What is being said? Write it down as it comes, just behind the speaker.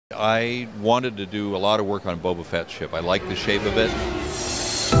I wanted to do a lot of work on Boba Fett's ship. I like the shape of it.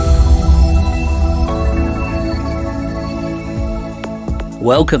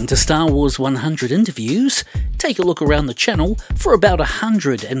 Welcome to Star Wars 100 Interviews. Take a look around the channel for about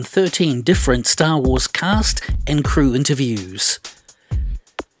 113 different Star Wars cast and crew interviews.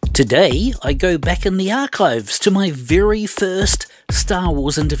 Today, I go back in the archives to my very first Star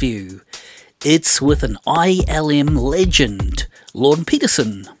Wars interview. It's with an I.L.M legend, Lorne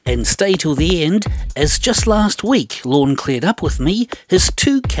Peterson. And stay till the end, as just last week, Lorne cleared up with me his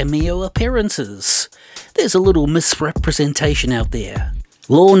 2 cameo appearances. There's a little misrepresentation out there.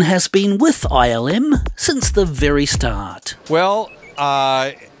 Lorne has been with I.L.M since the very start. Well,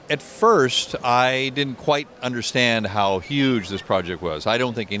 at first, I didn't quite understand how huge this project was. I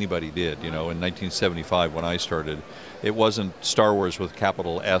don't think anybody did. You know, in 1975 when I started, it wasn't Star Wars with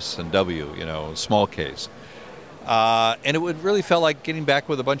capital S and W, you know, small case. And it really felt like getting back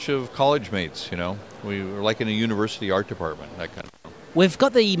with a bunch of college mates, you know. We were like in a university art department, that kind of thing. We've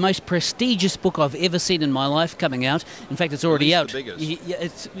got the most prestigious book I've ever seen in my life coming out. In fact, it's already out. The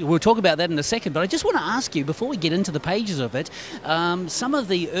biggest. We'll talk about that in a second, but I just want to ask you, before we get into the pages of it, some of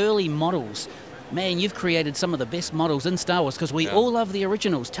the early models. Man, you've created some of the best models in Star Wars, because we all love the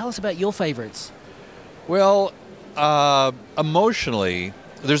originals. Tell us about your favorites. Well, emotionally,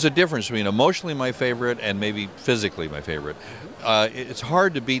 there's a difference between emotionally my favorite and maybe physically my favorite. It's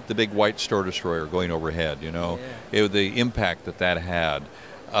hard to beat the big white Star Destroyer going overhead, you know, the impact that had.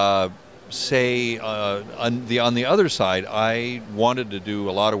 On the other side, I wanted to do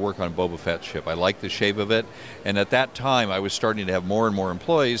a lot of work on Boba Fett's ship. I liked the shape of it, and at that time I was starting to have more and more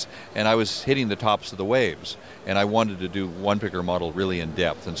employees, and I was hitting the tops of the waves, and I wanted to do one particular model really in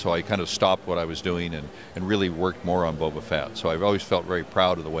depth, and so I kind of stopped what I was doing and really worked more on Boba Fett. So I've always felt very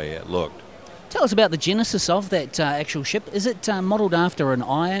proud of the way it looked. Tell us about the genesis of that actual ship. Is it modelled after an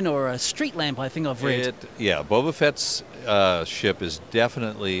iron or a street lamp, I think I've read? Yeah, Boba Fett's ship is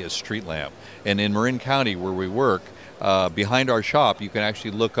definitely a street lamp. And in Marin County, where we work, behind our shop, you can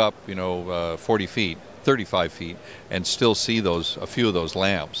actually look up, 40 feet, 35 feet, and still see a few of those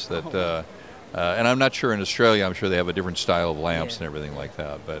lamps. And I'm not sure in Australia, I'm sure they have a different style of lamps and everything like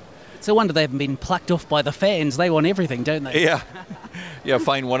that. But it's a wonder they haven't been plucked off by the fans. They want everything, don't they? Yeah. Yeah,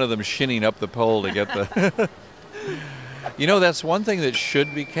 find one of them shinning up the pole to get the... that's one thing that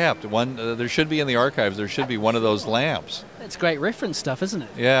should be kept. There should be in the archives, there should be one of those lamps. That's great reference stuff, isn't it?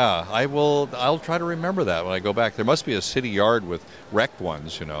 Yeah, I'll try to remember that when I go back. There must be a city yard with wrecked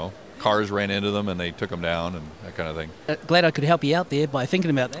ones, Cars ran into them and they took them down and that kind of thing. Glad I could help you out there by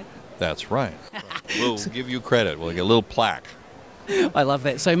thinking about that. That's right. We'll give you credit. We'll get a little plaque. I love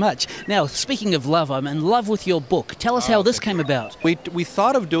that so much. Now, speaking of love, I'm in love with your book. Tell us how this came about. We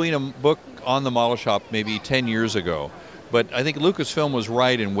thought of doing a book on the model shop maybe 10 years ago, but I think Lucasfilm was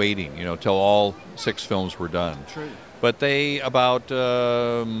right in waiting, till all 6 films were done. True. But they, about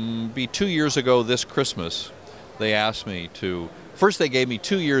 2 years ago this Christmas, they asked me to... First, they gave me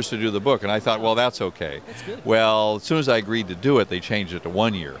 2 years to do the book, and I thought, well, that's okay. That's good. Well, as soon as I agreed to do it, they changed it to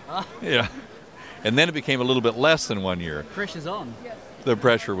 1 year. Yeah. And then it became a little bit less than 1 year. Pressure's on. The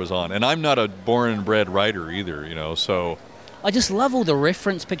pressure was on. And I'm not a born and bred writer either, so... I just love all the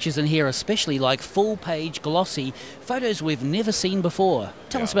reference pictures in here, especially like full-page, glossy, photos we've never seen before.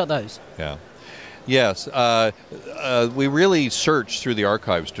 Tell us about those. Yeah. Yes. We really searched through the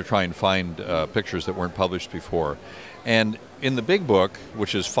archives to try and find pictures that weren't published before. And in the big book,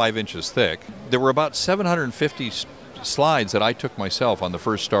 which is 5 inches thick, there were about 750 slides that I took myself on the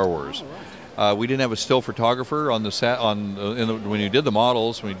first Star Wars. We didn't have a still photographer on the set when you did the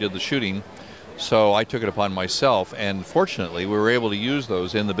models, when you did the shooting, so I took it upon myself. And fortunately, we were able to use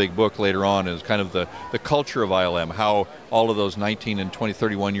those in the big book later on as kind of the culture of I.L.M., how all of those 19 and 20,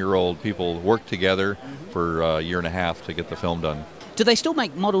 31-year-old people worked together for a year and a half to get the film done. Do they still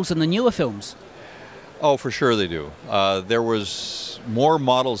make models in the newer films? Oh, for sure they do. There was more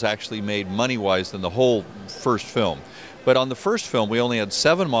models actually made money-wise than the whole first film. But on the first film, we only had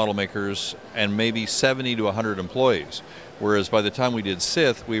 7 model makers and maybe 70 to 100 employees. Whereas by the time we did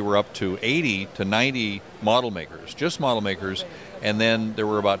Sith, we were up to 80 to 90 model makers, just model makers. And then there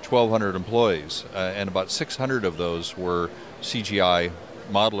were about 1,200 employees. And about 600 of those were CGI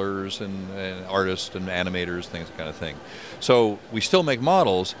modelers and artists and animators, things that kind of thing. So we still make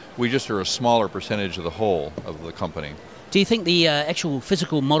models, we just are a smaller percentage of the whole of the company. Do you think the actual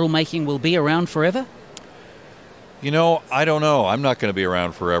physical model making will be around forever? I don't know. I'm not going to be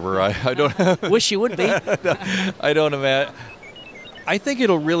around forever. I don't... Wish you would be. I don't imagine... I think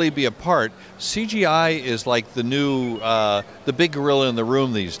it'll really be a part. CGI is like the new, the big gorilla in the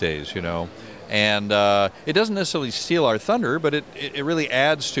room these days, And it doesn't necessarily steal our thunder, but it really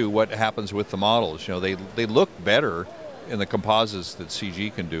adds to what happens with the models. You know, they look better in the composites that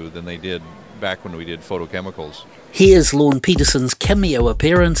CG can do than they did back when we did photochemicals. Here's Lorne Peterson's cameo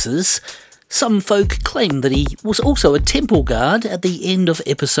appearances. Some folk claim that he was also a temple guard at the end of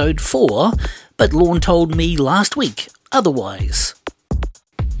episode 4, but Lorne told me last week otherwise.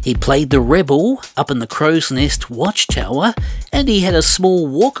 He played the rebel up in the Crow's Nest watchtower, and he had a small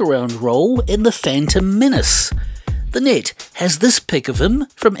walk-around role in The Phantom Menace. The net has this pic of him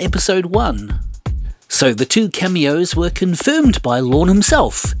from episode 1. So the 2 cameos were confirmed by Lorne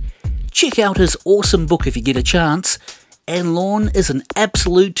himself. Check out his awesome book if you get a chance, and Lorne is an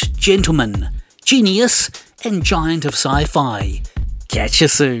absolute gentleman, genius, and giant of sci-fi. Catch you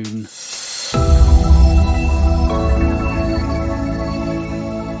soon.